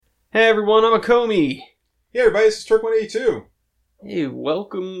Hey everyone, I'm Akomi. Hey everybody, this is Turk182. Hey,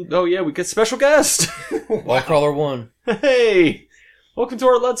 welcome. Oh yeah, we got special guest. Wallcrawler 1. Hey, welcome to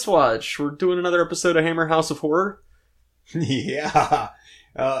our Let's Watch. We're doing another episode of Hammer House of Horror. Yeah.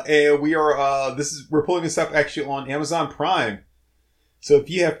 And we're pulling this up actually on Amazon Prime. So if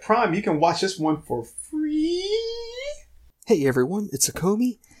you have Prime, you can watch this one for free. Hey everyone, it's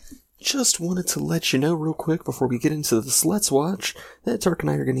Akomi. Just wanted to let you know real quick before we get into this Let's Watch that Turk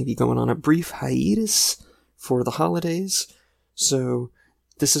and I are going to be going on a brief hiatus for the holidays. So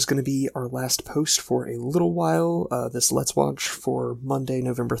this is going to be our last post for a little while, this Let's Watch for Monday,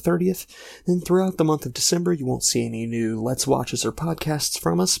 November 30th. Then throughout the month of December, you won't see any new Let's Watches or podcasts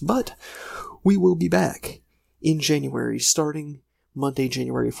from us, but we will be back in January, starting Monday,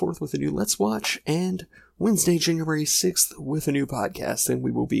 January 4th with a new Let's Watch, and Wednesday, January 6th with a new podcast, and we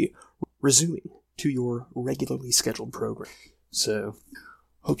will be resuming to your regularly scheduled program. So,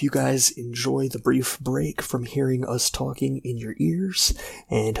 hope you guys enjoy the brief break from hearing us talking in your ears,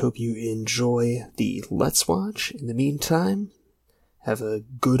 and hope you enjoy the Let's Watch. In the meantime, have a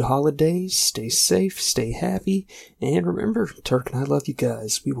good holidays, stay safe, stay happy, and remember, Turk and I love you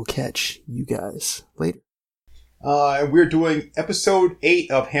guys. We will catch you guys later. And we're doing episode 8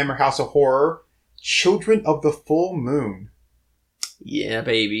 of Hammer House of Horror, Children of the Full Moon. Yeah,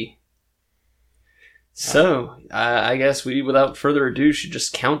 baby. So, I guess we, without further ado, should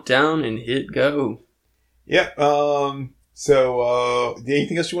just count down and hit go. Yep. Anything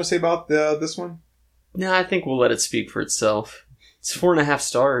else you want to say about this one? No, I think we'll let it speak for itself. It's 4.5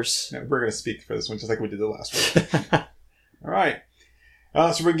 stars. No, we're going to speak for this one just like we did the last one. All right.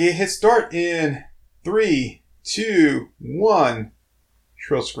 So we're going to hit start in 3, 2, 1.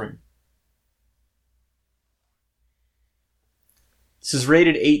 Shrill scream. This is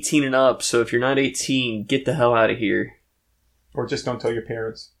rated 18 and up, so if you're not 18, get the hell out of here. Or just don't tell your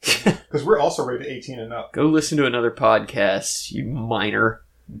parents. Because we're also rated 18 and up. Go listen to another podcast, you minor.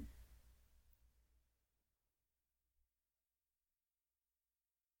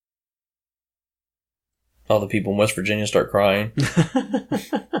 All the people in West Virginia start crying.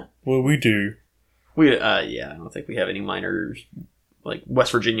 What we do? I don't think we have any minors, like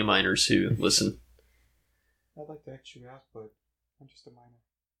West Virginia minors who listen. I'd like to actually ask, but I'm just a minor.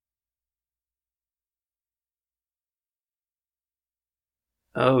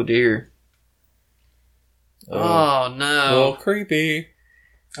 Oh dear. Oh no. Well, creepy.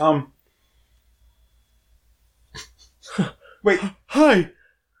 Wait. Hi,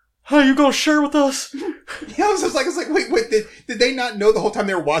 you gonna share with us? Yeah, I was like, wait, did they not know the whole time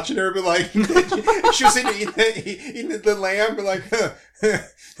they were watching her? But like, she was eating the lamb, but like,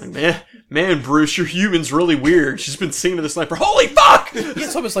 man, Bruce, your human's really weird. She's been singing to this lamb for holy fuck! Yeah,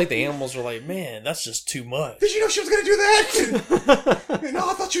 it's almost like the animals are like, man, that's just too much. did you know she was gonna do that? No,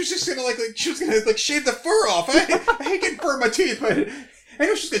 I thot she was just gonna like she was gonna like shave the fur off. I hate getting fur in my teeth, but I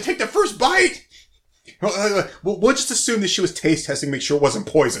know she's gonna take the first bite. We'll just assume that she was taste testing to make sure it wasn't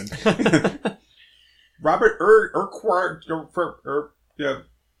poison. Robert Urquhart,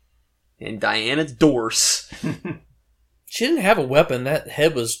 And Diana Dorse. She didn't have a weapon. That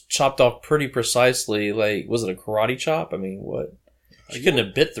head was chopped off pretty precisely. Like, was it a karate chop? I mean, what? She couldn't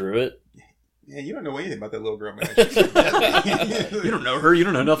have bit through it. Yeah, you don't know anything about that little girl, man. You don't know her. You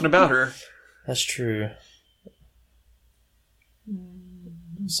don't know nothing about her. That's true.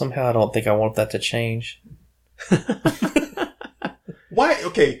 Somehow I don't think I want that to change. Why?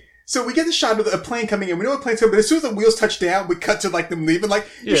 Okay, so we get the shot of a plane coming in. We know the plane's coming, but as soon as the wheels touch down, we cut to like them leaving. Like,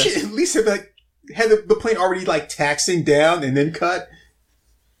 you should at least have like had the plane already like taxiing down and then cut.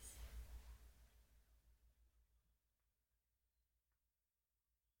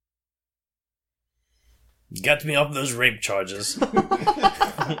 You got me off those rape charges.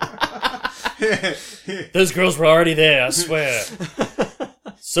 Those girls were already there, I swear.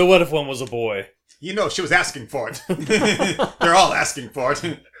 So what if one was a boy? You know, she was asking for it. They're all asking for it.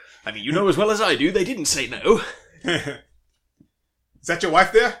 I mean, you know as well as I do, they didn't say no. Is that your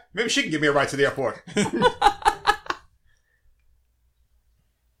wife there? Maybe she can give me a ride to the airport.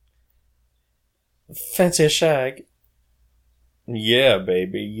 Fancy a shag? Yeah,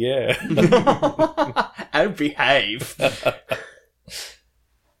 baby, yeah. I'd behave.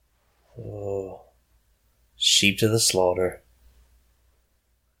 Oh, sheep to the slaughter.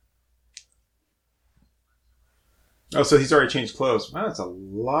 Oh, so he's already changed clothes. Wow, that's a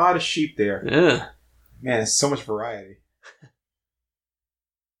lot of sheep there. Yeah. Man, it's so much variety.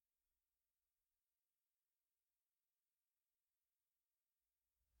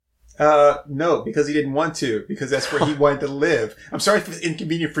 No, because he didn't want to, because that's where he wanted to live. I'm sorry if it's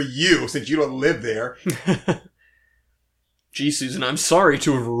inconvenient for you, since you don't live there. Gee, Susan, I'm sorry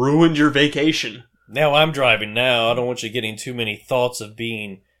to have ruined your vacation. Now I'm driving now. I don't want you getting too many thoughts of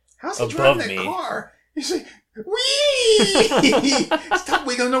being How's he above driving that me. car? He's like, wee! Stop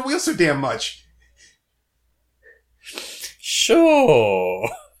wiggling the wheel so damn much. Sure.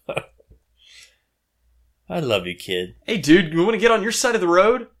 I love you, kid. Hey, dude, you want to get on your side of the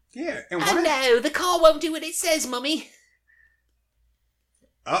road? Yeah, and Oh why? no, the car won't do what it says, Mummy.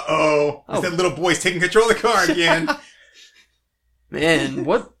 Uh-oh. Oh. That little boy's taking control of the car again. Man,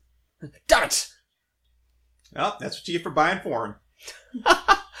 what? Damn it! Oh, that's what you get for buying foreign.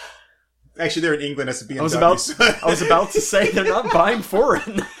 Actually, they're in England. That's a BMW. I was about to say they're not buying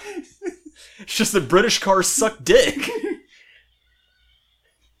foreign. It's just that British cars suck dick.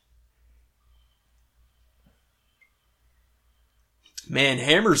 Man,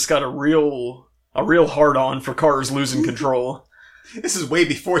 Hammer's got a real hard on for cars losing control. This is way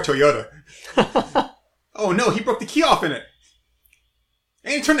before Toyota. Oh no, he broke the key off in it.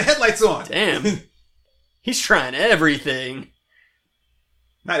 And he turned the headlights on. Damn. He's trying everything.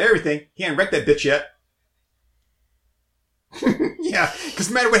 Not everything. He ain't wrecked that bitch yet. Yeah, because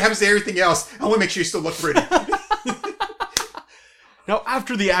no matter what happens to everything else, I want to make sure you still look pretty. Now,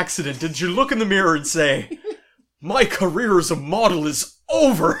 after the accident, did you look in the mirror and say, my career as a model is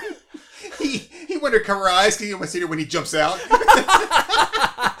over? He wanted to cover her eyes because you want to see her when he jumps out.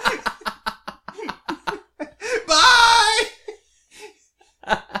 Bye!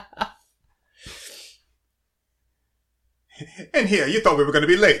 And here, you thought we were going to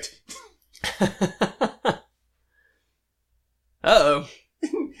be late. Uh-oh.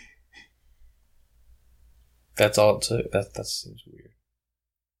 That's all it took. That seems weird.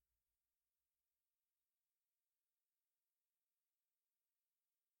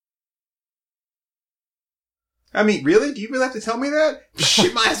 I mean, really? Do you really have to tell me that?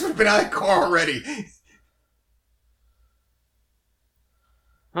 Shit, my ass would have been out of the car already.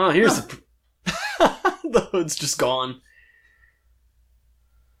 Oh, here's the... The hood's just gone.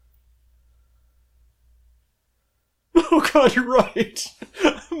 Oh god, you're right.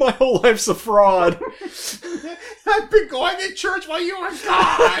 My whole life's a fraud. I've been going to church while you were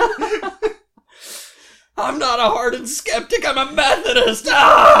gone. I'm not a hardened skeptic, I'm a Methodist.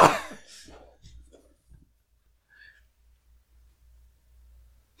 Ah!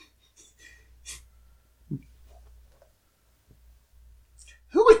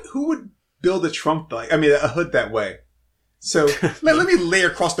 Who would build a trunk a hood that way? So let me lay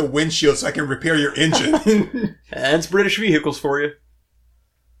across the windshield so I can repair your engine. That's British vehicles for you.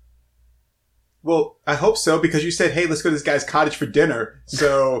 Well, I hope so, because you said, hey, let's go to this guy's cottage for dinner.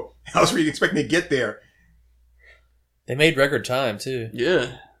 So how else were you expecting to get there? They made record time, too.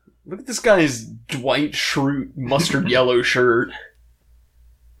 Yeah. Look at this guy's Dwight Schrute mustard yellow shirt.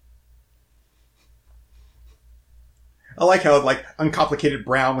 I like how uncomplicated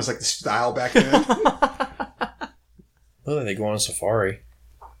brown was the style back then. Look like they go on a safari.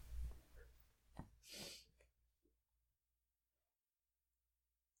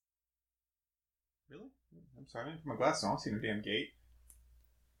 Really? I'm sorry, I didn't put my glasses on. I don't see no damn gate.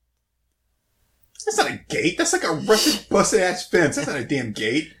 That's not a gate. That's like a rusted, busted ass fence. That's not a damn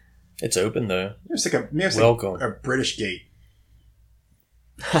gate. It's open, though. It's Welcome. a British gate.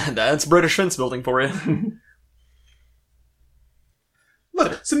 That's British fence building for you.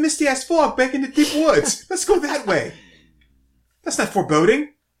 Look, some misty ass fog back in the deep woods. Let's go that way. That's not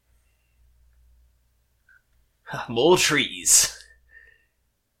foreboding. More trees.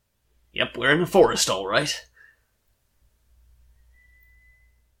 Yep, we're in the forest, all right.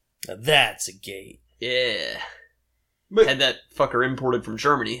 Now that's a gate. Yeah. But Had that fucker imported from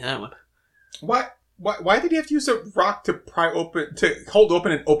Germany, that one. why did he have to use a rock to hold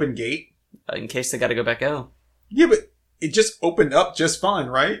open an open gate? In case they gotta go back out. Yeah, but it just opened up just fine,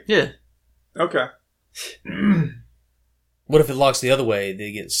 right? Yeah. Okay. What if it locks the other way?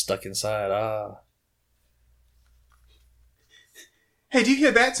 They get stuck inside. Ah. Hey, do you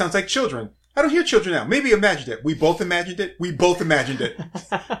hear that? Sounds like children. I don't hear children now. Maybe you imagined it. We both imagined it. We both imagined it.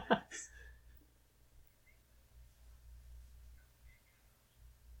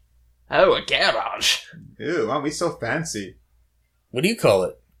 Oh, a garage. Ew, aren't we so fancy? What do you call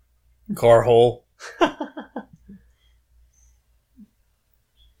it? Car hole?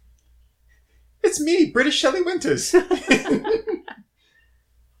 It's me, British Shelley Winters. Time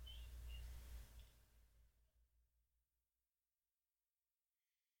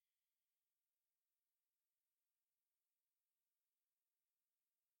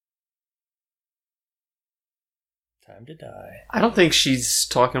to die. I don't think she's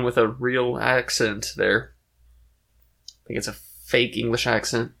talking with a real accent there. I think it's a fake English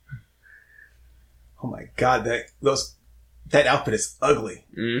accent. Oh my god, those That outfit is ugly.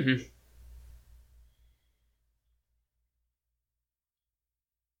 Mm-hmm.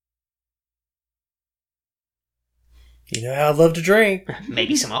 You know how I love to drink.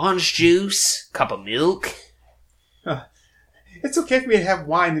 Maybe some orange juice, cup of milk. It's okay for me to have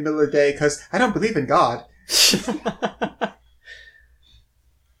wine in the middle of the day because I don't believe in God.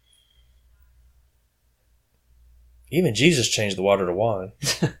 Even Jesus changed the water to wine.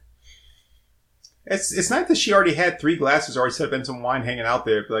 It's nice that she already had 3 glasses, already set up and some wine hanging out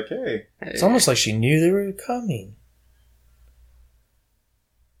there. Be like, hey. It's almost like she knew they were coming.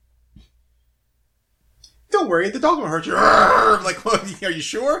 Don't worry, the dog won't hurt you. Arrgh! Like, well, are you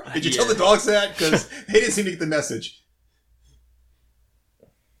sure? Did you tell the dogs that? Because they didn't seem to get the message.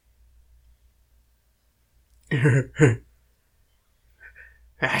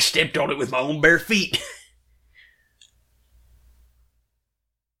 I stepped on it with my own bare feet.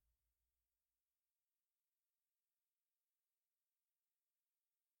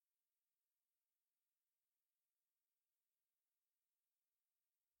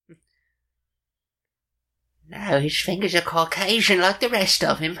 No, his fingers are Caucasian like the rest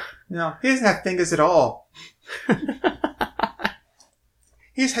of him. No, he doesn't have fingers at all.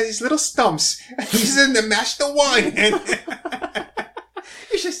 He just has these little stumps. He's in to mash the wine in.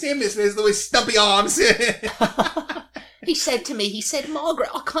 You should see him with his little stumpy arms. He said to me, Margaret,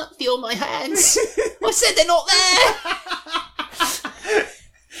 I can't feel my hands. I said they're not there.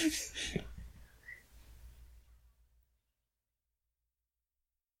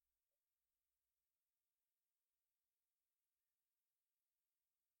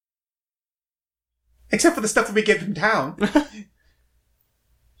 Except for the stuff that we get from town.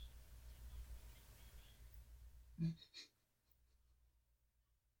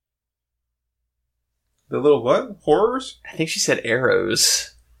 The little what? Horrors? I think she said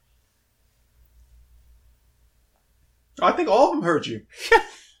arrows. I think all of them heard you.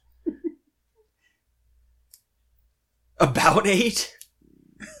 About 8?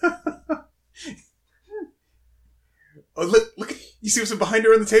 Oh, look. You see what's behind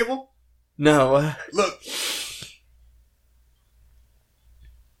her on the table? No. Look.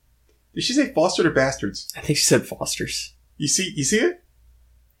 Did she say fostered or bastards? I think she said Foster's. You see it?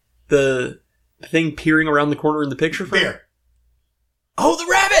 The thing peering around the corner in the picture frame? There. Oh, the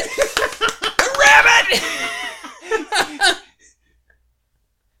rabbit! The rabbit!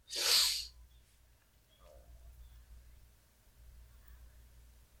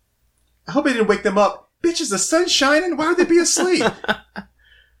 I hope I didn't wake them up. Bitch, is the sun shining? Why would they be asleep?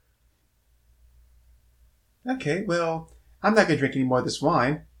 Okay, well, I'm not going to drink any more of this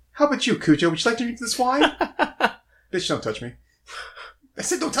wine. How about you, Cujo? Would you like to drink this wine? Bitch, don't touch me. I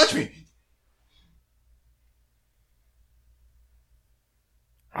said don't touch me.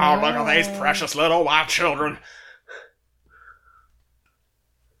 Oh, look at these precious little white children.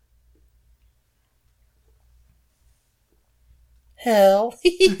 Hell.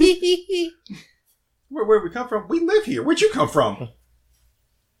 Where we come from? We live here. Where'd you come from?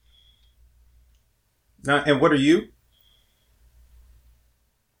 And what are you?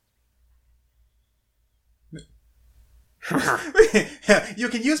 You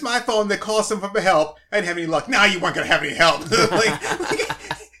can use my phone to call someone for help. I didn't have any luck. Now you weren't going to have any help.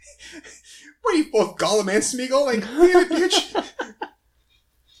 What are you, both Gollum and Smeagol? Like, weird bitch.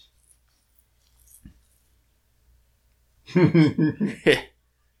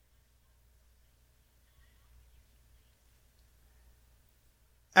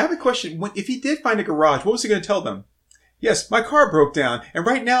 I have a question. If he did find a garage, what was he going to tell them? Yes, my car broke down, and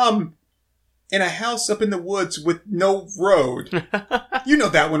right now I'm in a house up in the woods with no road. You know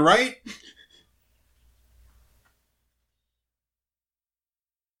that one, right?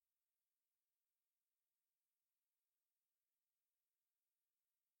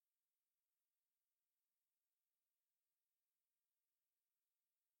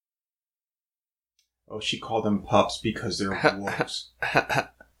 Oh, she called them pups because they're wolves.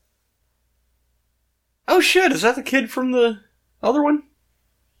 Oh shit, is that the kid from the other one?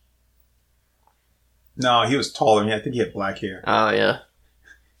 No, he was taller than me. I think he had black hair. Oh, yeah.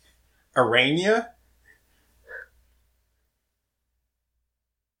 Arania?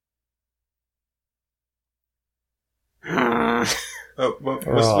 Oh,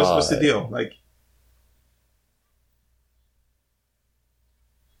 what's the deal? Like,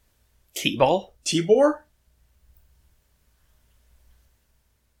 T-ball? Tibor?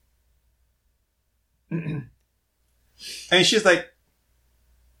 And she's like,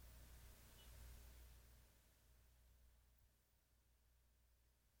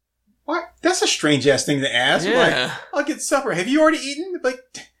 what? That's a strange ass thing to ask. Yeah. Like, I'll get supper. Have you already eaten? Like,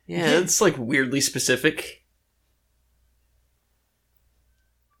 Yeah, it's like weirdly specific.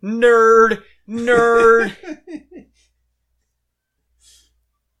 Nerd. Nerd.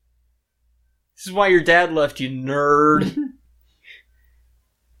 This is why your dad left you, nerd.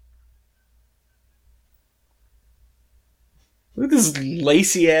 Look at this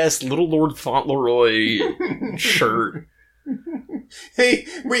lacy-ass Little Lord Fauntleroy shirt. Hey,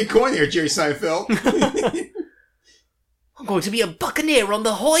 where you going there, Jerry Seinfeld? I'm going to be a buccaneer on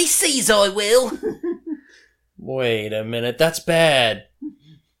the high seas, I will. Wait a minute, that's bad.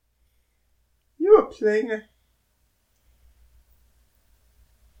 You were playing a...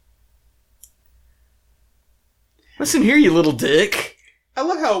 Listen here, you little dick. I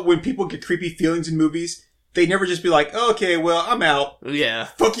love how when people get creepy feelings in movies, they never just be like, okay, well, I'm out. Yeah.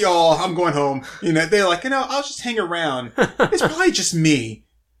 Fuck y'all, I'm going home. You know, they're like, I'll just hang around. It's probably just me.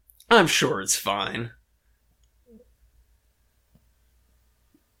 I'm sure it's fine.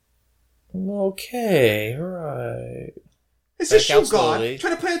 Okay, right. Is this Back out you, God? slowly.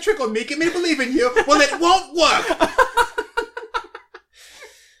 Trying to play a trick on me, get me to believe in you? Well, it won't work.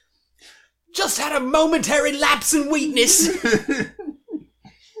 Just had a momentary lapse in weakness.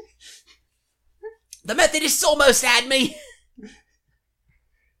 The Methodists almost had me.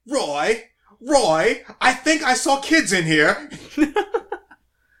 Roy, I think I saw kids in here.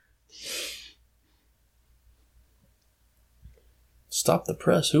 Stop the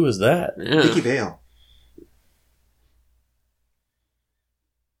press. Who is that? Yeah. Vicky Vale.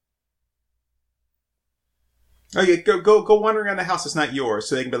 Oh yeah, go wander around the house that's not yours,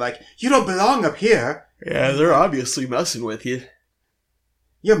 so they can be like, you don't belong up here. Yeah, they're obviously messing with you.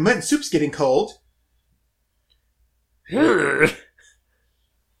 Your mint soup's getting cold.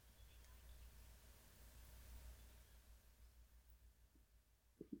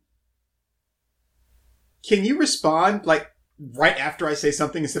 Can you respond, like, right after I say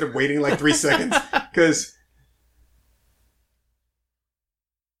something instead of waiting, like, 3 seconds? Because...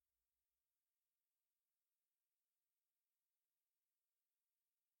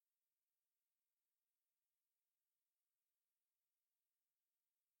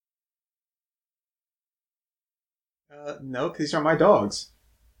 no, because these are my dogs.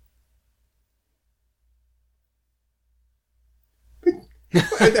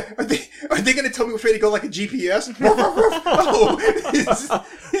 Are they going to tell me which way to go like a GPS? Oh,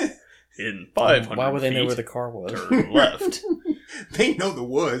 In 500 Why would they know feet, where the car was? turn left. they know the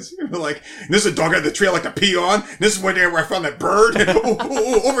woods. They're like, this is a dog out of the trail like to pee on. This is where I found that bird.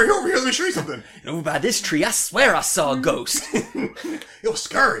 Over here, let me show you something. And over by this tree, I swear I saw a ghost. It was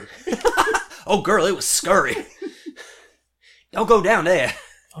scary. Oh, girl, it was scurry. Don't go down there.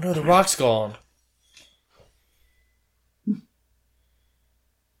 Oh no, the rock's gone.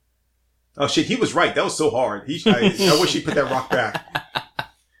 Oh shit, he was right. That was so hard. I wish he put that rock back.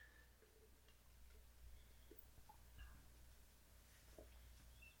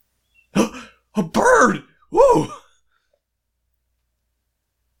 A bird! Woo!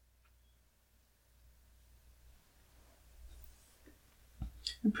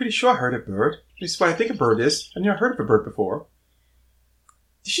 I'm pretty sure I heard a bird. This is what I think a bird is. I've never heard of a bird before.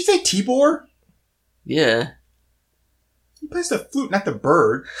 Did she say Tibor? Yeah. He plays the flute, not the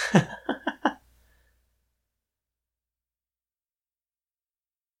bird.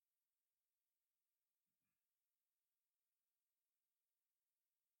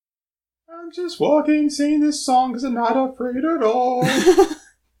 I'm just walking, singing this song because I'm not afraid at all.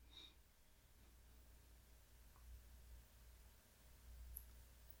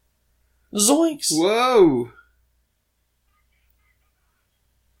 Zoinks! Whoa!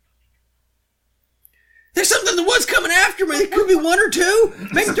 There's something in the woods coming after me. It could be 1 or 2,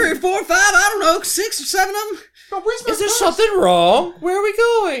 maybe 3 or 4 or 5. I don't know, 6 or 7 of them. But where's my Is there purse? something wrong? Where are we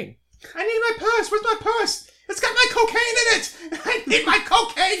going? I need my purse. Where's my purse? It's got my cocaine in it. I need my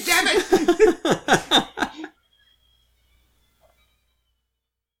cocaine, damn it.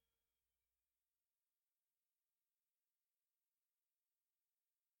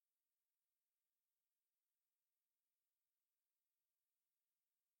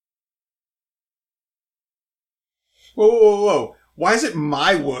 Whoa. Why is it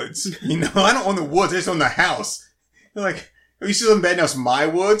my woods? You know, I don't own the woods. I just own the house. They're like, oh, you see something bad now? It's my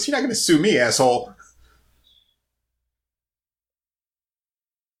woods? You're not going to sue me, asshole.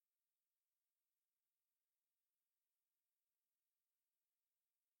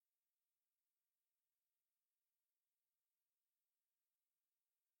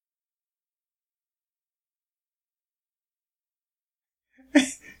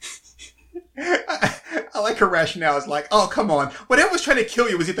 I like her rationale. It's like, oh, come on. Whatever was trying to kill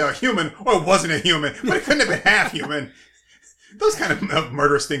you was either a human or it wasn't a human. But it couldn't have been half human. Those kind of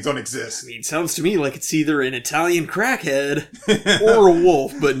murderous things don't exist. I mean, sounds to me like it's either an Italian crackhead or a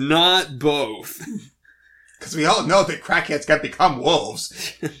wolf, but not both. Because we all know that crackheads got to become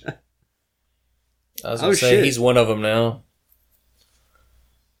wolves. I was going to say, shit. he's one of them now.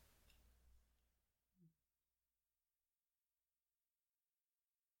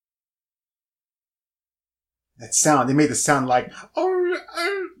 That sound, they made the sound like, oh,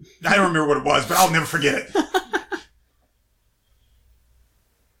 I don't remember what it was, but I'll never forget it.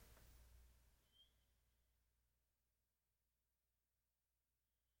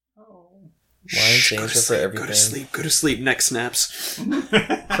 Lion's answer for everything. Go to sleep, neck snaps.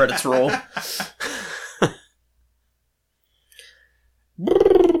 Credits roll.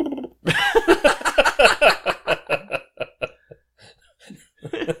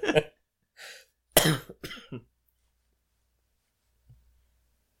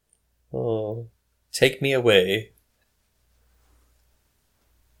 Oh, take me away.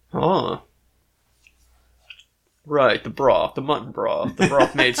 Oh. Right, the broth, the mutton broth. The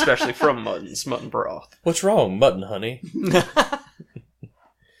broth made specially from muttons, mutton broth. What's wrong, mutton honey?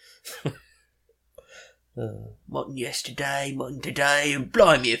 Mutton yesterday, mutton today, and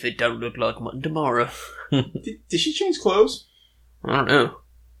blimey if it don't look like mutton tomorrow. Did she change clothes? I don't know.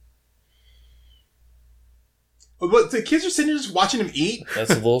 What, the kids are sitting there just watching him eat? That's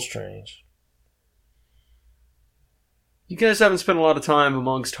a little strange. You guys haven't spent a lot of time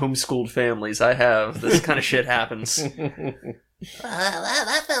amongst homeschooled families. I have. This kind of shit happens.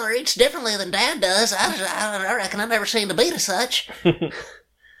 That fella eats differently than Dad does. I reckon I've never seen the beat of such.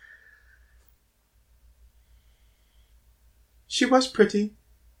 She was pretty.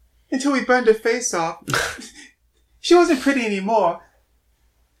 Until we burned her face off. She wasn't pretty anymore.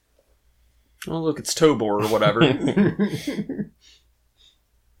 Oh, look, it's Tobor or whatever.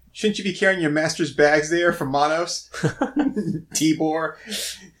 Shouldn't you be carrying your master's bags there from Monos? Tibor.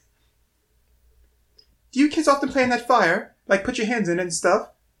 Do you kids often play in that fire? Like put your hands in it and stuff?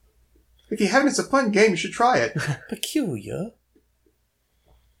 If you haven't, it's a fun game. You should try it. Peculiar.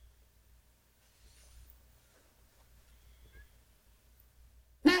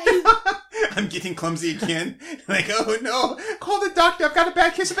 I'm getting clumsy again. Like, oh no. Call the doctor. I've got a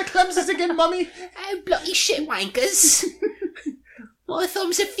bad case of the clumsies again, Mummy. Oh, bloody shit wankers. My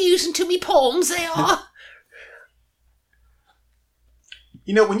thumbs are fusing to me palms, they are.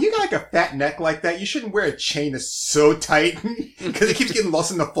 You know, when you got like a fat neck like that, you shouldn't wear a chain that's so tight because it keeps getting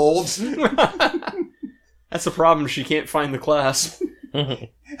lost in the folds. That's the problem. She can't find the clasp.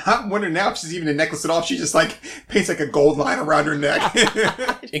 I'm wondering now if she's even a necklace at all. She just like paints like a gold line around her neck.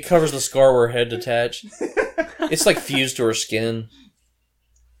 It covers the scar where her head detached. It's like fused to her skin.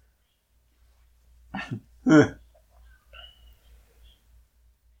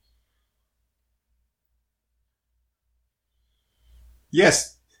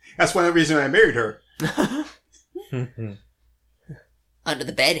 Yes, that's one of the reasons I married her. Under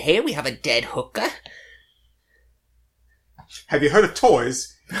the bed here we have a dead hooker. Have you heard of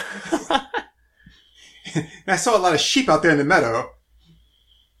toys? I saw a lot of sheep out there in the meadow.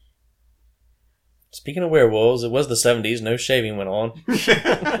 Speaking of werewolves, it was the 70s. No shaving went on.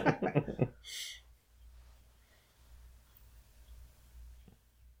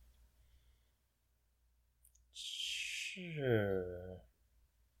 Sure.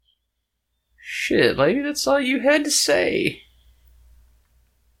 Shit, lady, that's all you had to say.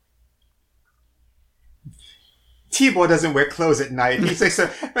 T-Boy doesn't wear clothes at night. He's like,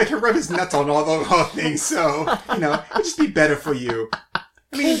 like to rub his nuts on all those whole things. So, you know, it'd just be better for you.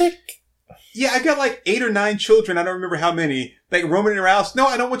 I mean, yeah, I've got like 8 or 9 children. I don't remember how many. Like roaming in our house. No,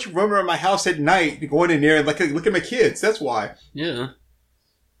 I don't want you roaming around my house at night, going in there and like look at my kids. That's why. Yeah.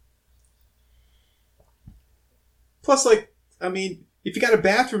 Plus, like, I mean, if you got a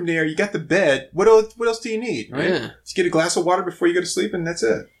bathroom there, you got the bed. What else do you need? Right? Yeah. Just get a glass of water before you go to sleep, and that's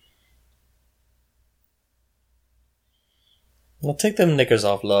it. Well, take them knickers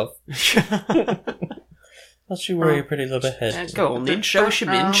off, love. Don't you worry your pretty little head. Go on then, show us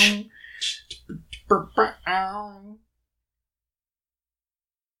your minch. But right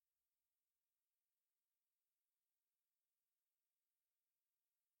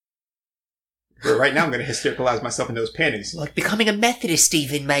now, I'm going to hystericalize myself in those panties. Like becoming a Methodist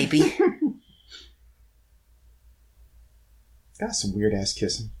even, maybe. That's some weird ass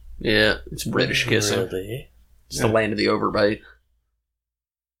kissing. Yeah, it's British kissing. Really? It's the land of the overbite.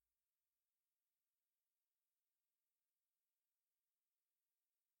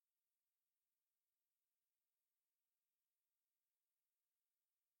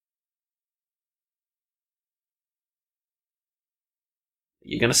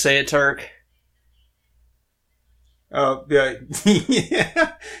 You gonna say it, Turk? Yeah.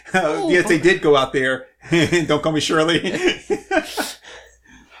 Yeah. Yes, they did go out there. Don't call me Shirley.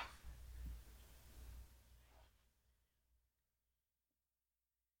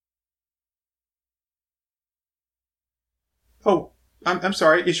 Oh, I'm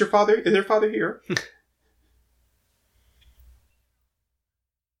sorry. Is their father here?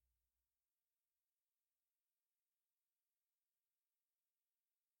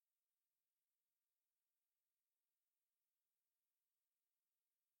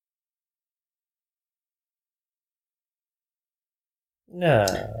 No.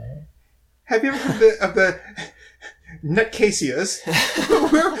 Have you ever heard of the Nutcasias?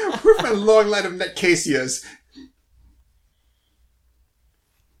 We're from a long line of Nutcasias.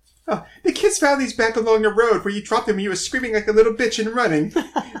 Oh, the kids found these back along the road where you dropped them and you were screaming like a little bitch and running. Did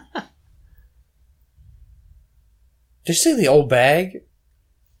you say the old bag?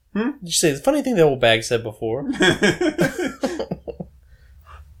 Did you say the funny thing the old bag said before?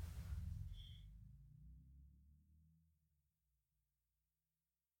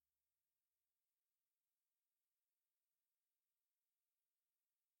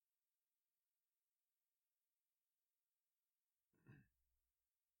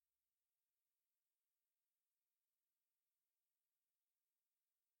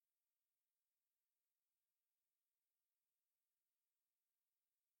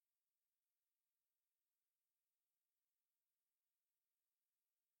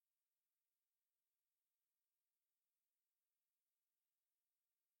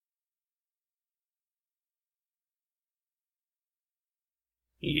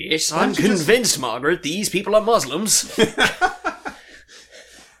 Yes, I'm convinced, Margaret, these people are Muslims.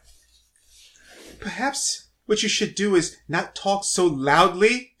 Perhaps what you should do is not talk so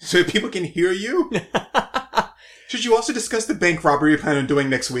loudly so people can hear you. Should you also discuss the bank robbery you plan on doing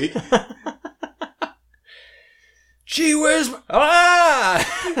next week? Gee whiz. Ah!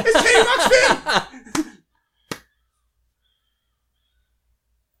 It's Teddy Ruxpin!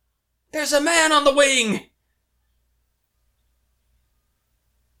 There's a man on the wing!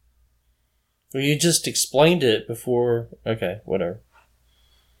 Well, you just explained it before. Okay, whatever.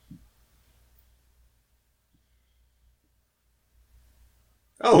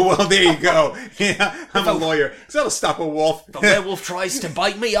 Oh, well, there you go. Yeah, I'm a lawyer. So that'll stop a wolf. If a werewolf tries to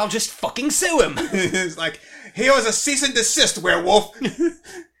bite me, I'll just fucking sue him. It's like, here was a cease and desist, werewolf.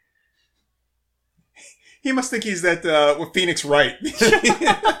 He must think he's that, with Phoenix Wright.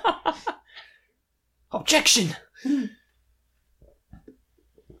 Objection!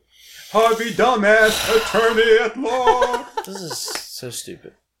 Harvey Dumbass, attorney at law. This is so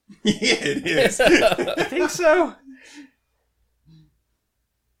stupid. Yeah, it is. I think so.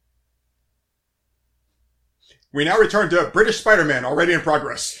 We now return to British Spider-Man, already in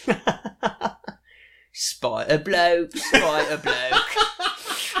progress. Spider bloke, spider bloke.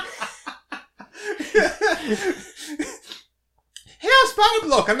 Hey, Spider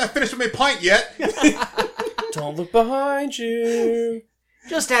Bloke, I'm not finished with my pint yet. Don't look behind you.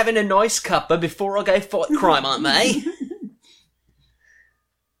 Just having a nice cuppa before I go fight crime, Aunt May.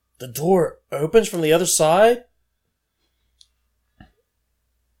 The door opens from the other side.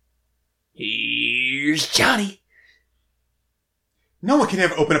 Here's Johnny. No one can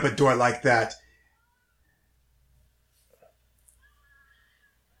ever open up a door like that.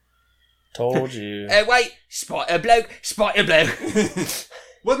 Told you. Wait, spider bloke, spider bloke.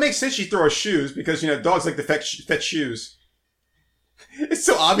 Well, it makes sense you throw her shoes, because, dogs like to fetch shoes. It's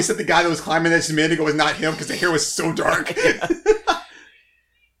so obvious that the guy that was climbing this a minute ago was not him, because the hair was so dark.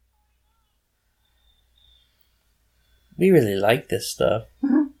 We really like this stuff.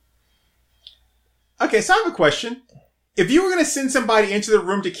 Okay, so I have a question. If you were going to send somebody into the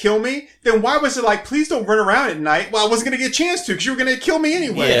room to kill me, then why was it like, please don't run around at night? Well, I wasn't going to get a chance to, because you were going to kill me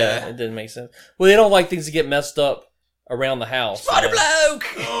anyway. Yeah, it didn't make sense. Well, they don't like things to get messed up around the house. Spider bloke!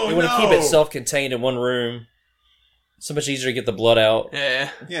 Oh, They want to keep it self-contained in one room. So much easier to get the blood out. Yeah.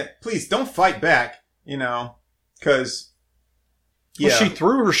 Yeah, please, don't fight back, because... Yeah. Well, she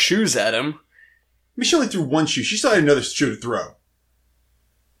threw her shoes at him. I mean, she only threw one shoe. She still had another shoe to throw.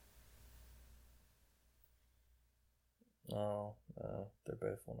 Oh, no. They're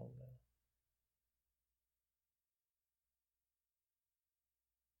both one of them.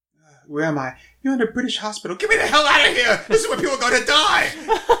 Where am I? You're in a British hospital. Get me the hell out of here! This is where people are going to die!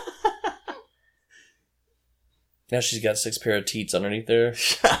 Now she's got 6 pair of teats underneath there.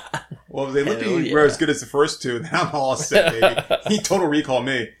 Well, if they look at Hell you were as good as the first two, then I'm all set, baby. He total recall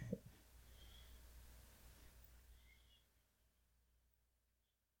me.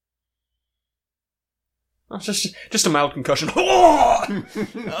 Oh, just a mild concussion. Oh!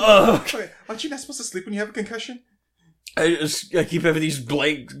 Wait, aren't you not supposed to sleep when you have a concussion? I keep having these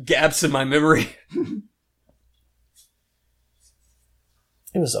blank gaps in my memory.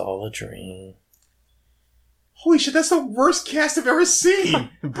 It was all a dream. Holy shit, that's the worst cast I've ever seen.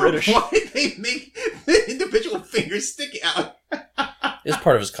 British. Why did they make the individual fingers stick out? It's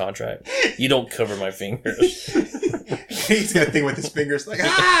part of his contract. You don't cover my fingers. He's got a thing with his fingers like,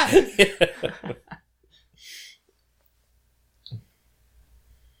 ah!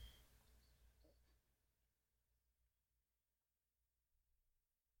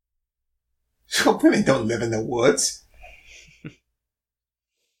 So women don't live in the woods.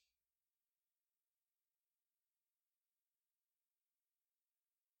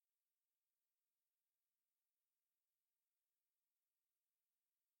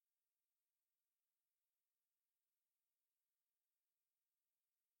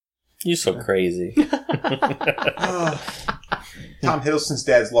 You're so crazy. Tom Hiddleston's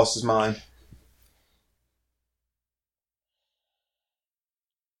dad's lost his mind.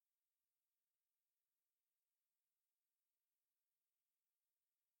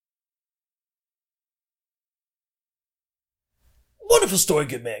 Wonderful story,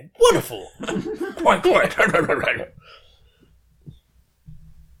 good man. Wonderful. Quite.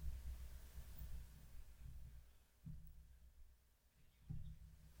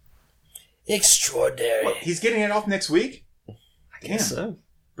 Extraordinary. What, he's getting it off next week? I guess so.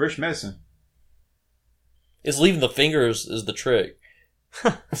 British medicine. It's leaving the fingers is the trick.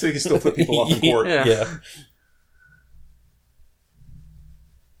 So he can still flip people off the court. Yeah.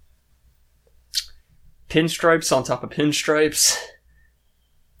 Pinstripes on top of pinstripes.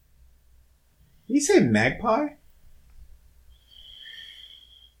 Did he say magpie?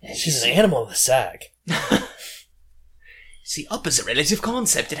 She's an animal in the sack. See, up is a relative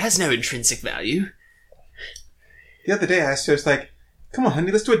concept. It has no intrinsic value. The other day I asked her, I was like, come on,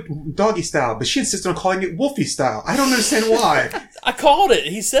 honey, let's do it doggy style. But she insisted on calling it wolfie style. I don't understand why. I called it.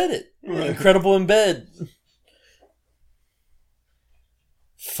 He said it. Incredible in bed.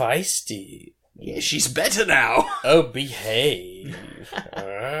 Feisty. Yeah, she's better now. Oh, behave.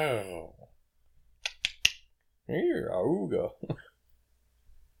 Oh. Here, auga.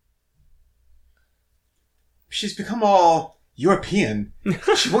 She's become all European.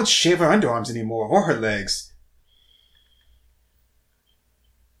 She won't shave her underarms anymore, or her legs.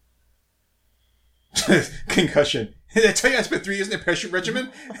 Concussion. Did I tell you I spent 3 years in a parachute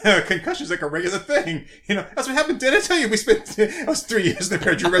regiment? Concussion's like a regular thing. You know, that's what happened. Did I tell you I was 3 years in a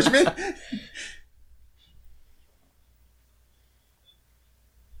parachute regiment?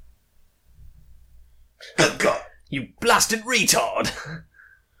 Good God. You blasted retard.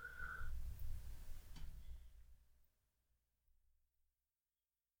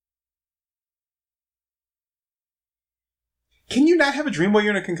 Can you not have a dream while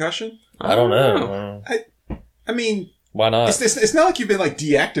you're in a concussion? I don't know. I mean, Why not? it's not like you've been like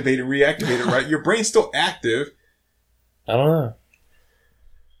deactivated, reactivated, right? Your brain's still active. I don't know.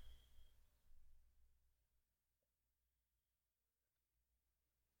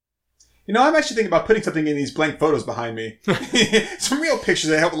 You know, I'm actually thinking about putting something in these blank photos behind me. Some real pictures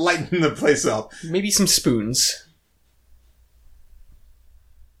that help lighten the place up. Maybe some spoons.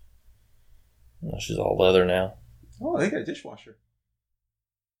 Oh, she's all leather now. Oh, they got a dishwasher.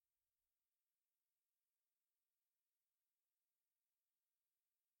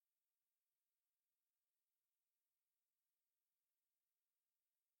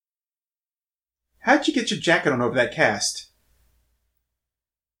 How'd you get your jacket on over that cast?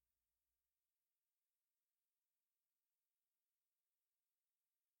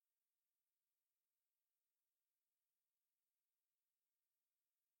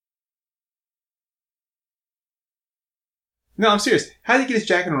 No, I'm serious. How did he get his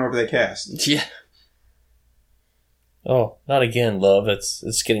jacket on over that cast? Yeah. Oh, not again, love.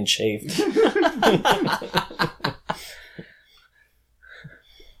 It's getting chafed.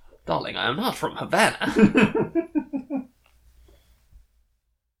 Darling, I am not from Havana.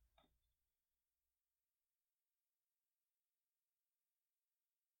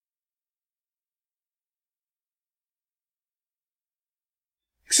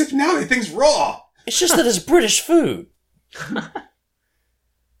 Except now everything's raw. It's just that it's British food.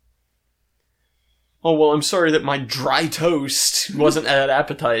 Oh, well, I'm sorry that my dry toast wasn't that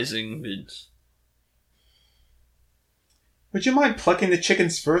appetizing. Would you mind plucking the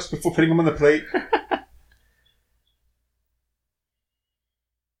chickens first before putting them on the plate?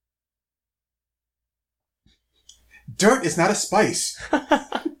 Dirt is not a spice.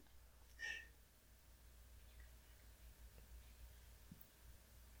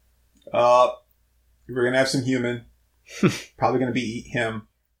 We're gonna have some human. Probably gonna be eat him.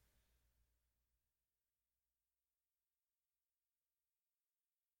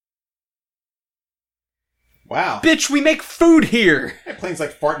 Wow. Bitch, we make food here! That plane's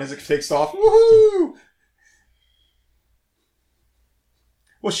like farting as it takes off. Woohoo!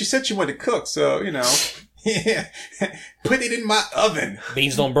 Well, she said she wanted to cook, so, you know. Yeah. Put it in my oven.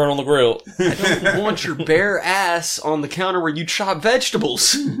 Beans don't burn on the grill. I don't want your bare ass on the counter where you chop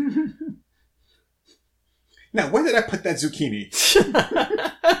vegetables. Now, when did I put that zucchini?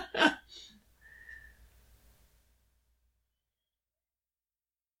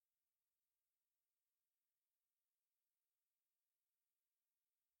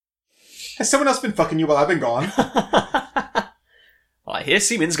 Has someone else been fucking you while I've been gone? Well, I hear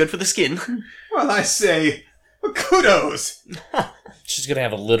semen's good for the skin. Well, I say, kudos. She's gonna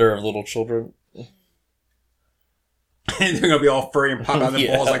have a litter of little children. And they're gonna be all furry and pop out of their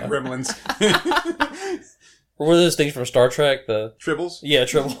Yeah. balls like gremlins. Or what are those things from Star Trek? The Tribbles? yeah,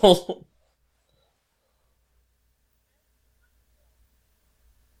 Tribble.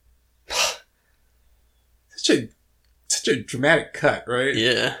 Such a dramatic cut, right?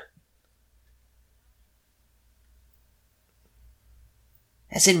 Yeah.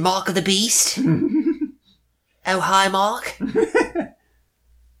 As in Mark of the Beast? Oh, hi, Mark.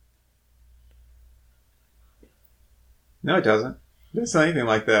 No, it doesn't. It doesn't sound anything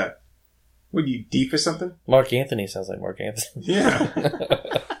like that. Would you deep or something? Mark Anthony sounds like Mark Anthony. Yeah.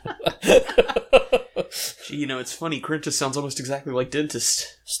 Gee, you know, it's funny. Quintus sounds almost exactly like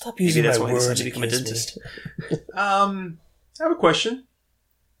dentist. Stop Maybe using that's my why he words. decided to become a against me. dentist. I have a question.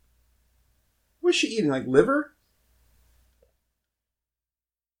 What's she eating? Like liver?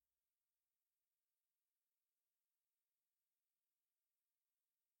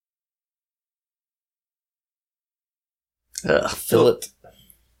 Ugh. Fillet.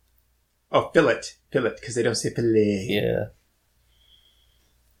 Oh, fillet. Fillet, because they don't say filet. Yeah.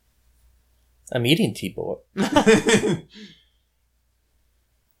 I'm eating T-Boy.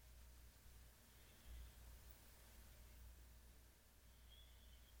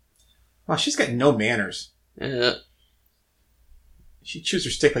 Wow, she's got no manners. Yeah. She chews her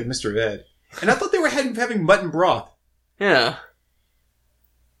steak like Mr. Ed. And I thought they were having mutton broth. Yeah.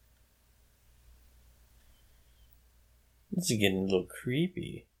 This is getting a little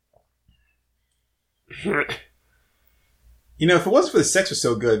creepy. You know, if it wasn't for the sex was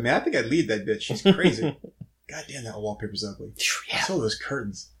so good, man, I think I'd leave that bitch. She's crazy. God damn, that wallpaper's ugly. Yeah. So those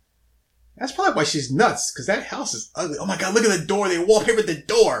curtains. That's probably why she's nuts, because that house is ugly. Oh my god, look at the door. They wallpapered the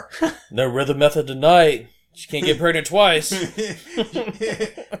door. No rhythm method tonight. She can't get pregnant twice. Pa-ching,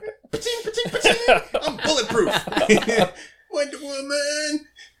 pa-ching, pa-ching. I'm bulletproof. Wonder Woman.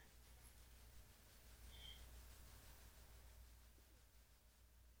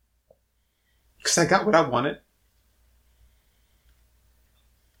 Because I got what I wanted.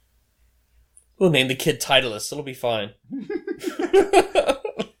 We'll name the kid Titleist. It'll be fine.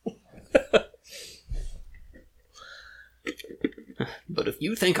 But if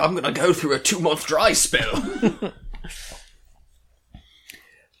you think I'm gonna go through a 2-month dry spell...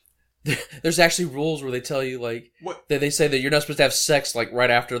 There's actually rules where they tell you, like, What? they say that you're not supposed to have sex, like,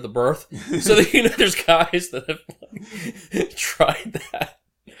 right after the birth. So that, you know, there's guys that have like, tried that.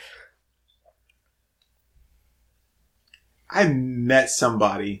 I met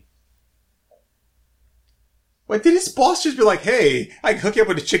somebody. Wait, did his boss just be like, hey, I can hook you up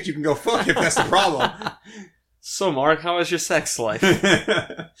with a chick you can go fuck if that's the problem? So, Mark, how is your sex life?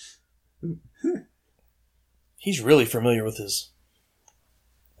 He's really familiar with his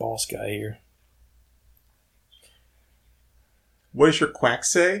boss guy here. What does your quack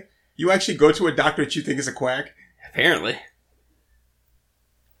say? You actually go to a doctor that you think is a quack? Apparently.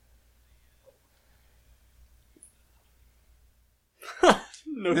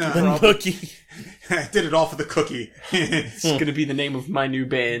 No No. problem. Nookie. I did it all for the cookie. It's gonna be the name of my new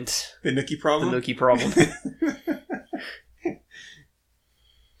band. The Nookie The problem? Nookie Problem.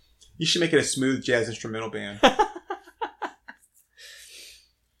 You should make it a smooth jazz instrumental band.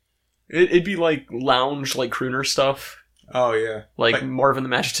 It'd be like lounge, like crooner stuff. Oh, yeah. Like Marvin the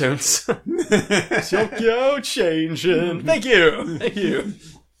Magitones. Tokyo changing. Thank you. Thank you.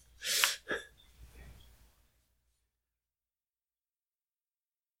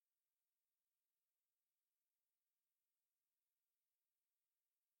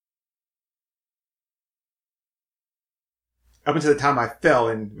 Up until the time I fell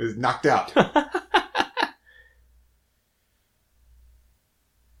and was knocked out.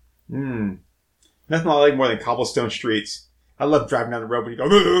 Nothing I like more than cobblestone streets. I love driving down the road when you go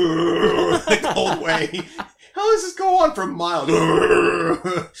the cold way. How does this go on for miles?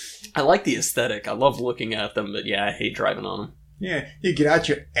 I like the aesthetic. I love looking at them, but yeah, I hate driving on them. Yeah, you get out,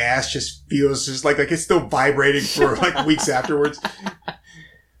 your ass just feels just like it's still vibrating for like weeks afterwards.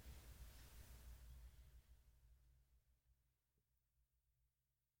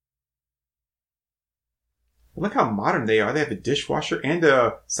 Look how modern they are. They have a dishwasher and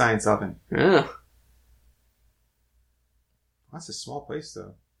a science oven. Yeah. That's a small place,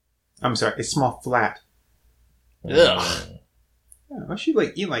 though. I'm sorry, a small flat. Ugh. Yeah, was she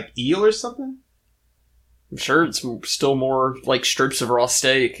like eating like eel or something? I'm sure it's still more like strips of raw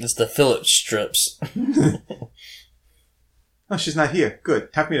steak. It's the Phillips strips. Oh, she's not here.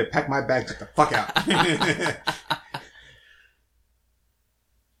 Good. Time for me to pack my bag. Get the fuck out.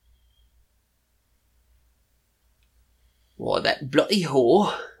 What, that bloody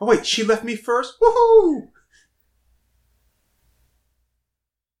whore? Oh wait, she left me first? Woohoo!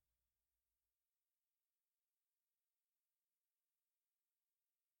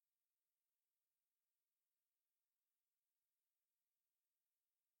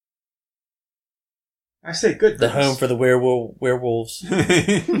 I say good. The home for the werewolves.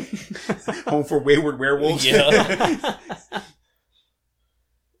 Home for wayward werewolves. Yeah.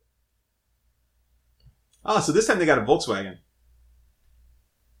 Oh, so this time they got a Volkswagen.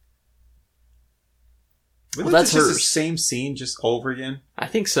 Well, Really, that's it's just the hers. same scene just over again. I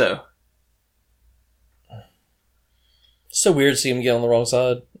think so. It's so weird to see him get on the wrong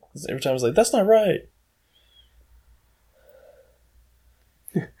side. 'Cause every time I was like, that's not right.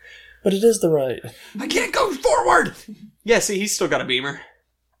 But it is the right. I can't go forward! Yeah, see, he's still got a Beamer.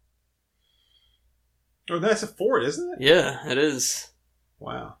 Oh, that's a Ford, isn't it? Yeah, it is.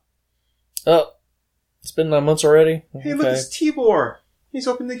 Wow. Oh, it's been 9 months already? Hey, look, it's Tibor. He's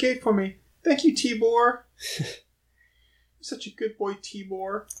opened the gate for me. Thank you, Tibor. You're such a good boy,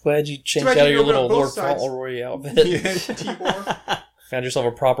 Tibor. Glad you changed Glad out of you your know little about Lord both sides. Fauntleroy outfit. Yeah, Tibor. Found yourself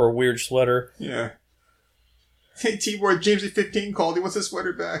a proper weird sweater. Yeah. Hey, Tibor, James at 15 called. He wants his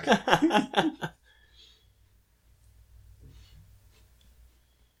sweater back.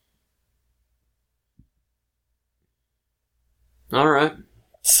 Alright.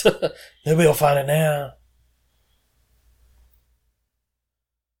 Maybe we'll find it now.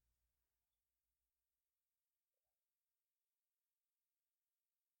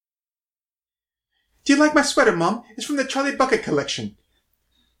 Do you like my sweater, Mom? It's from the Charlie Bucket collection.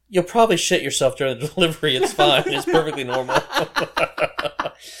 You'll probably shit yourself during the delivery. It's fine. It's perfectly normal.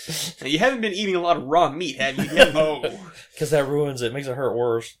 Now, you haven't been eating a lot of raw meat, have you? Oh. Because that ruins it. Makes it hurt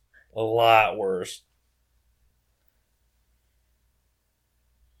worse. A lot worse.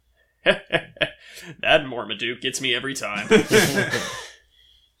 That Marmaduke gets me every time.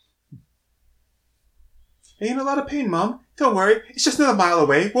 Ain't a lot of pain, Mom. Don't worry. It's just another mile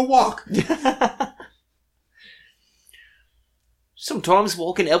away. We'll walk. Sometimes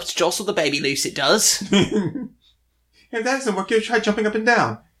walking helps jostle the baby loose, it does. If that doesn't work, you try jumping up and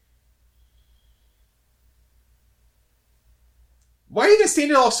down. Why are you just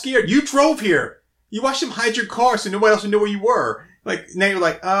standing there all scared? You drove here. You watched him hide your car so nobody else would know where you were. Like, now you're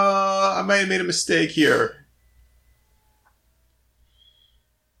like, I might have made a mistake here.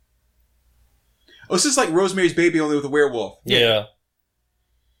 Oh, this is like Rosemary's Baby, only with a werewolf. Yeah.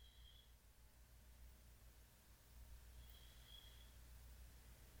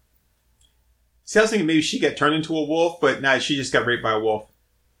 See, I was thinking maybe she got turned into a wolf, but nah, she just got raped by a wolf.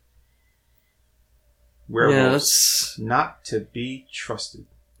 Werewolves. Not to be trusted.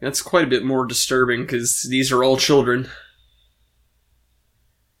 That's quite a bit more disturbing, because these are all children.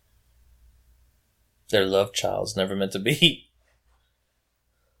 Their love child's never meant to be.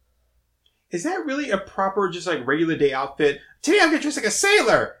 Is that really a proper, just like regular day outfit? Today I'm gonna dress like a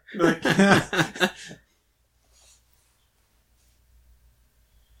sailor! Like,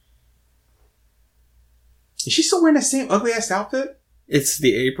 is she still wearing the same ugly ass outfit? It's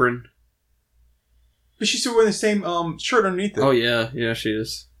the apron. But she's still wearing the same shirt underneath it. Oh, yeah, she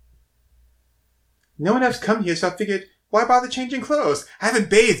is. No one else come here, so I figured, why bother changing clothes? I haven't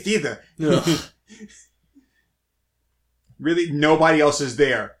bathed either. Really, nobody else is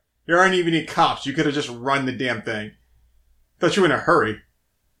there. There aren't even any cops. You could have just run the damn thing. Thought you were in a hurry.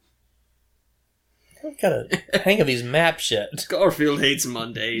 I've got a hang of these maps yet. Garfield hates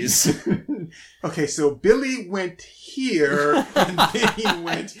Mondays. Okay, so Billy went here, and then he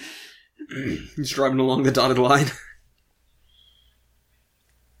went... He's driving along the dotted line.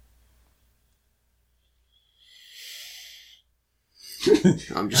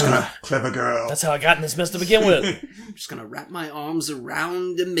 I'm just gonna... Clever girl. That's how I got in this mess to begin with. I'm just gonna wrap my arms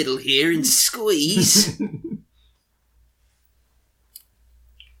around the middle here and squeeze.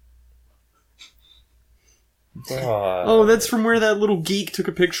 Oh, that's from where that little geek took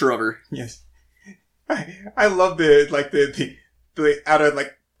a picture of her. Yes. I love the out of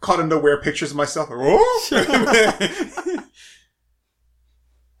like caught in nowhere pictures of myself. Oh!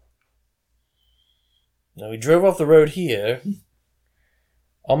 Now we drove off the road here.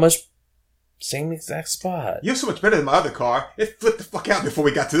 Almost Same exact spot. You're so much better than my other car. It flipped the fuck out before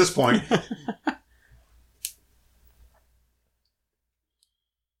we got to this point.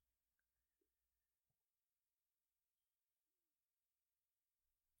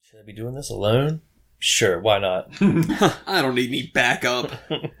 Should I be doing this alone? Sure, why not? I don't need any backup.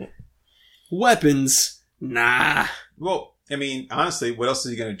 Weapons? Nah. Well, I mean, honestly, what else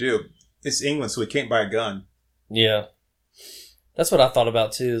is he going to do? It's England, so he can't buy a gun. Yeah. That's what I thought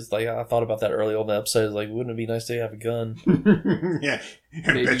about too. Is like I thought about that early on in the episode. Like, wouldn't it be nice to have a gun? Yeah.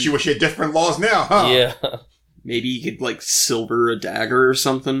 I bet you wish you had different laws now, huh? Yeah. Maybe you could, like, silver a dagger or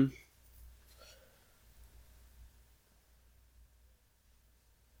something.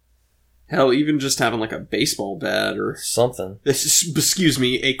 Hell, even just having, like, a baseball bat or... Something. Excuse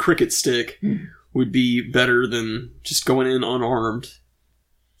me, a cricket stick would be better than just going in unarmed.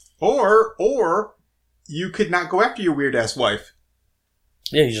 Or you could not go after your weird-ass wife.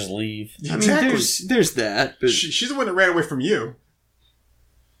 Yeah, you just leave. I Exactly. mean, there's that, but... She's the one that ran away from you.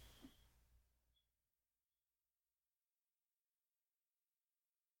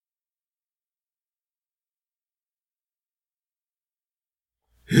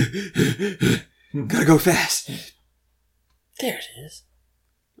 Gotta go fast. There it is.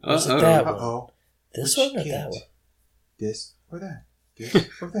 Uh-oh. it that one? Uh-oh. This Which one or kid? that one? This or that? This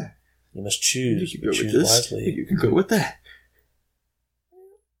or that? You must You choose. could go with Choose this. wisely. You could go with that.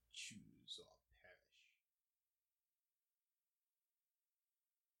 Choose or perish.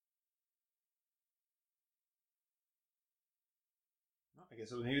 I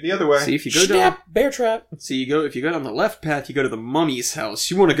guess it was maybe the other way. See, if you go down... Snap! Bear trap! See, if you go down the left path, you go to the mummy's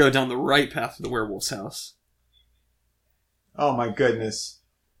house. You want to go down the right path to the werewolf's house. Oh my goodness.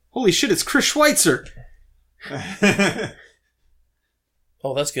 Holy shit, it's Chris Schweitzer!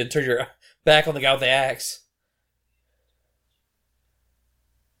 Oh, that's good. Turn your back on the guy with the axe.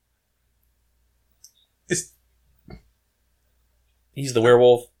 It's He's the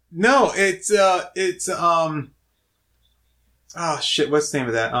werewolf. no, it's oh shit, what's the name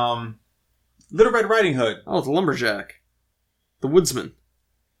of that? Little Red Riding Hood. Oh, the lumberjack. The woodsman.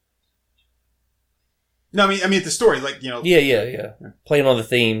 No, I mean the story, like, you know. Yeah. Playing on the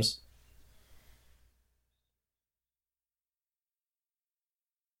themes.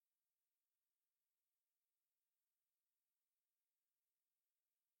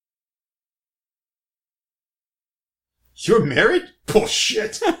 You're married?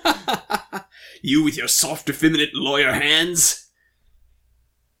 Bullshit. You with your soft, effeminate lawyer hands.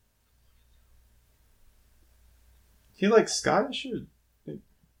 He like Scottish or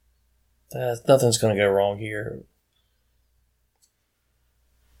Nothing's going to go wrong here.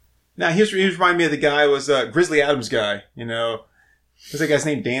 now he reminded me of the guy who was Grizzly Adams guy, you know. What's that guy's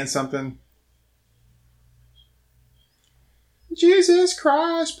name? Dan something? Jesus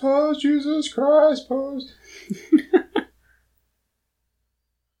Christ pose, Jesus Christ pose.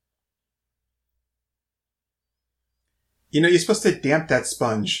 You know, you're supposed to damp that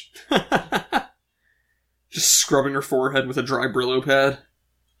sponge. Just scrubbing her forehead with a dry Brillo pad.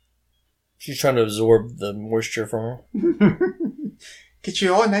 She's trying to absorb the moisture from her. Get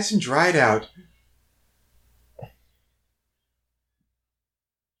you all nice and dried out.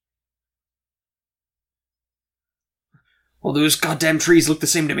 All those goddamn trees look the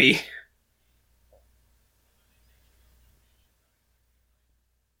same to me.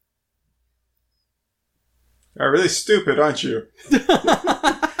 You're really stupid, aren't you?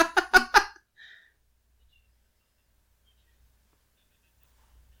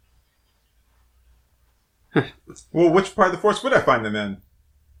 Well, which part of the force would I find them in?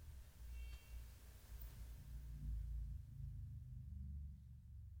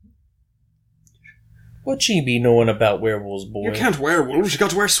 What she be knowing about werewolves, boy? You can't wear wolves, you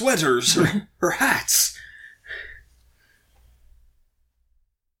got to wear sweaters or hats.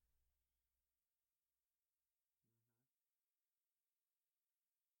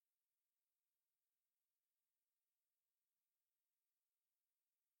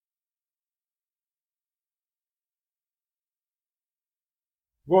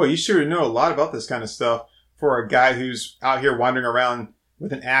 Boy, you sure know a lot about this kind of stuff for a guy who's out here wandering around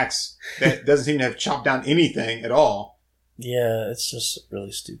with an axe that doesn't seem to have chopped down anything at all. Yeah, it's just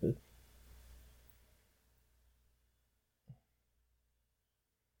really stupid.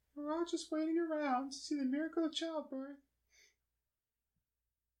 We're all just waiting around to see the miracle of childbirth.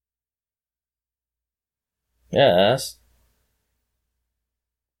 Yes.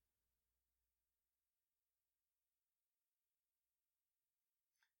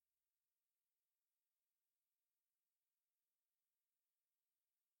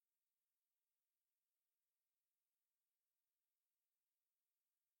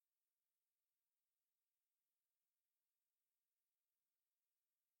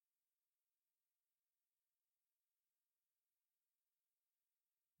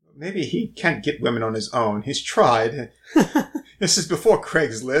 maybe he can't get women on his own. He's tried. This is before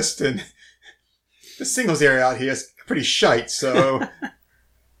Craigslist, and the singles area out here is pretty shite, so...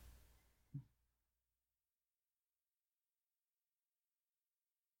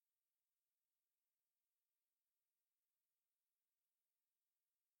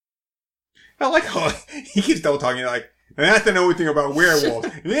 I like how he keeps double talking like, and I have to know anything about werewolves.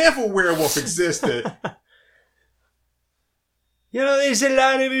 And if a werewolf existed... You know, there's a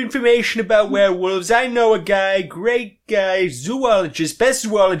lot of information about werewolves. I know a guy, great guy, zoologist, best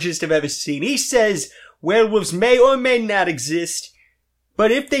zoologist I've ever seen. He says werewolves may or may not exist,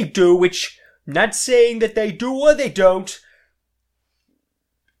 but if they do, which I'm not saying that they do or they don't.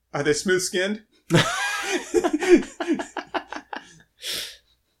 Are they smooth-skinned?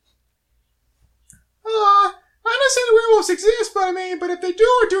 I'm not saying the werewolves exist, but if they do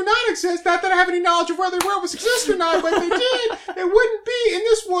or do not exist, not that I have any knowledge of whether werewolves exist or not, but if they did, they wouldn't be in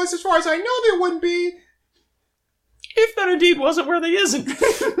this woods, as far as I know they wouldn't be. If that indeed wasn't where they isn't.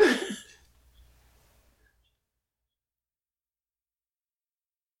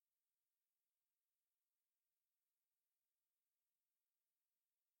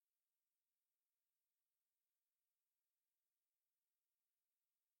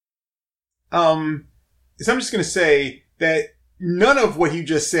 So I'm just going to say that none of what you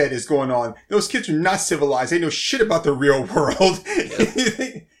just said is going on. Those kids are not civilized. They know shit about the real world.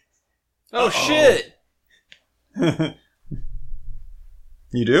 Oh, shit. You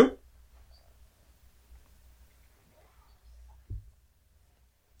do?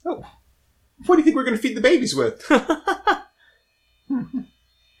 Oh. What do you think we're going to feed the babies with?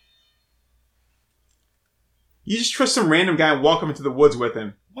 You just trust some random guy and walk him into the woods with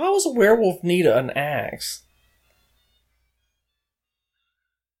him. Why was a werewolf need an axe?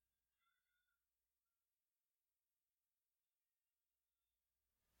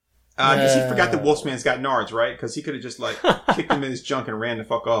 I guess he forgot that Wolfman's got nards, right? Because he could have just, like, kicked him in his junk and ran the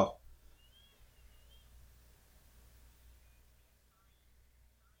fuck off.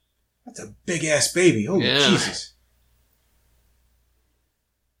 That's a big-ass baby. Holy Jesus.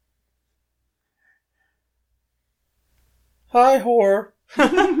 Hi, whore.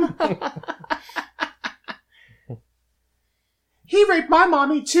 He raped my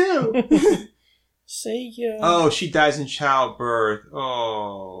mommy, too. See ya. Oh, she dies in childbirth.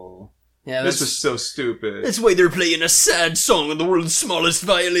 Oh. Yeah, This was so stupid. That's why they're playing a sad song on the world's smallest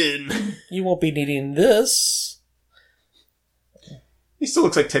violin. You won't be needing this. He still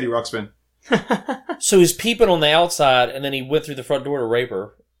looks like Teddy Ruxpin. So he's peeping on the outside, and then he went through the front door to rape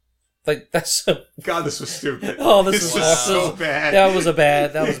her. Like, that's so... God, this was stupid. Oh, this This was was so bad. That was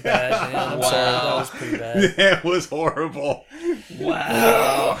bad, man. I'm sorry, that was pretty bad. That was horrible.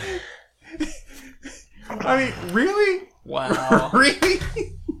 Wow. I mean, really? Wow. Really?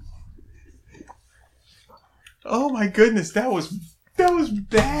 Oh my goodness, that was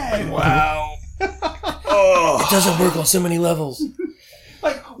bad. Wow. It doesn't work on so many levels.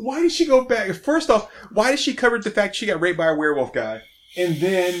 Like, why did she go back? First off, why did she cover the fact she got raped by a werewolf guy? And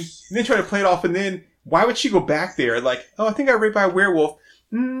then try to play it off, and then why would she go back there? Like, oh, I think I got raped by a werewolf.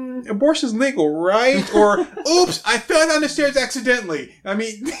 Abortion's legal, right? Or, oops, I fell down the stairs accidentally. I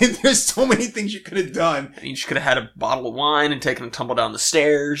mean, there's so many things you could have done. I mean, she could have had a bottle of wine and taken a tumble down the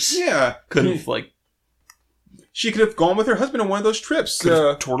stairs. Yeah. Could have, like... She could have gone with her husband on one of those trips. Could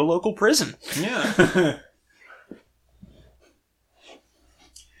have toured a local prison. Yeah.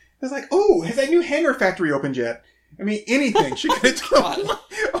 It's like, oh, has that new hanger factory opened yet? I mean, anything. She could have done.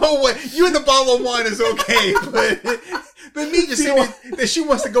 Oh, wait, you and the bottle of wine is okay, but me just saying that she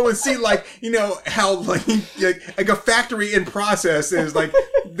wants to go and see, like, you know, how, like a factory in process is, like,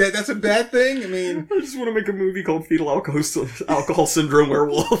 that's a bad thing? I mean... I just want to make a movie called Fetal Alcohol Syndrome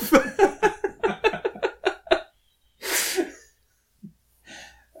Werewolf.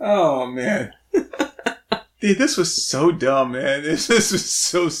 Oh, man. Dude, this was so dumb, man. This was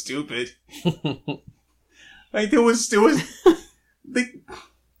so stupid. Like, there was, like,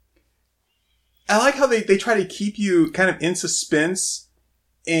 I like how they try to keep you kind of in suspense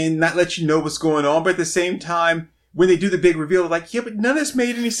and not let you know what's going on, but at the same time, when they do the big reveal, like, yeah, but none of this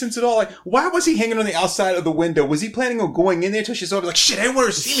made any sense at all. Like, why was he hanging on the outside of the window? Was he planning on going in there until she saw him? Like, shit, I didn't want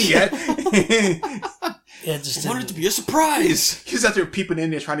her to see me yet. Yeah, just I wanted it to be a surprise. He was out there peeping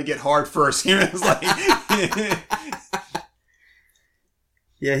in there trying to get hard first. You know, it's like...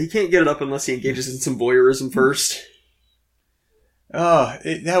 Yeah, he can't get it up unless he engages in some voyeurism first. Oh,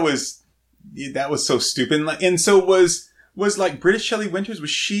 that was so stupid. And so was like British Shelley Winters,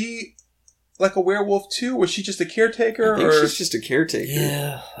 was she like a werewolf too? Was she just a caretaker? I think or she's just a caretaker.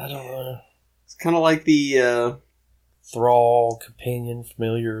 Yeah, I don't know. It's kind of like the thrall, companion,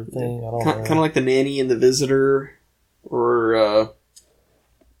 familiar thing. I don't know. Kind of like the nanny and the visitor, or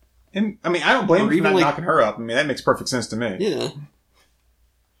And I mean, I don't blame Or him for even not like- knocking her up. I mean, that makes perfect sense to me. yeah.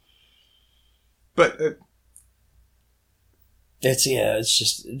 But It's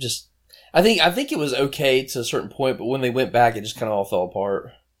just. I think it was okay to a certain point, but when they went back, it just kind of all fell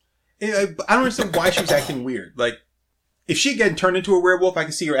apart. I don't understand why she was acting weird. Like, if she had turned into a werewolf, I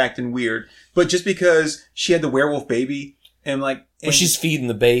could see her acting weird. But just because she had the werewolf baby and Well, she's feeding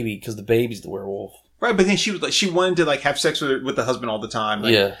the baby because the baby's the werewolf. right, but then she was like, she wanted to like have sex with the husband all the time.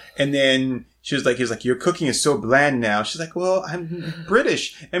 Like, Yeah. And then he was like, your cooking is so bland now. She's like, well, I'm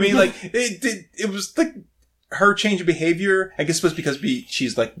British. I mean, like, it was like her change of behavior. I guess it was because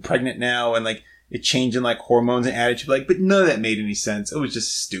she's like pregnant now and like it changing like hormones and attitude. Like, but none of that made any sense. It was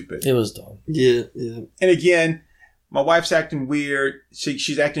just stupid. It was dumb. Yeah. And again, my wife's acting weird.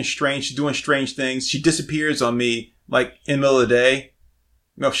 She's acting strange. She's doing strange things. She disappears on me like in the middle of the day.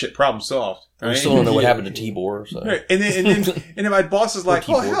 No shit, problem solved. I Right? still don't know what happened to Tibor. So. Right. And then my boss is like,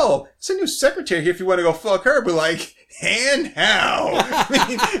 Poor oh keyboard. hell, it's a new secretary here if you want to go fuck her. But like, and how? I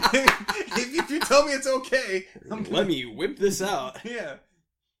mean, if you tell me it's okay, Let me whip this out. yeah.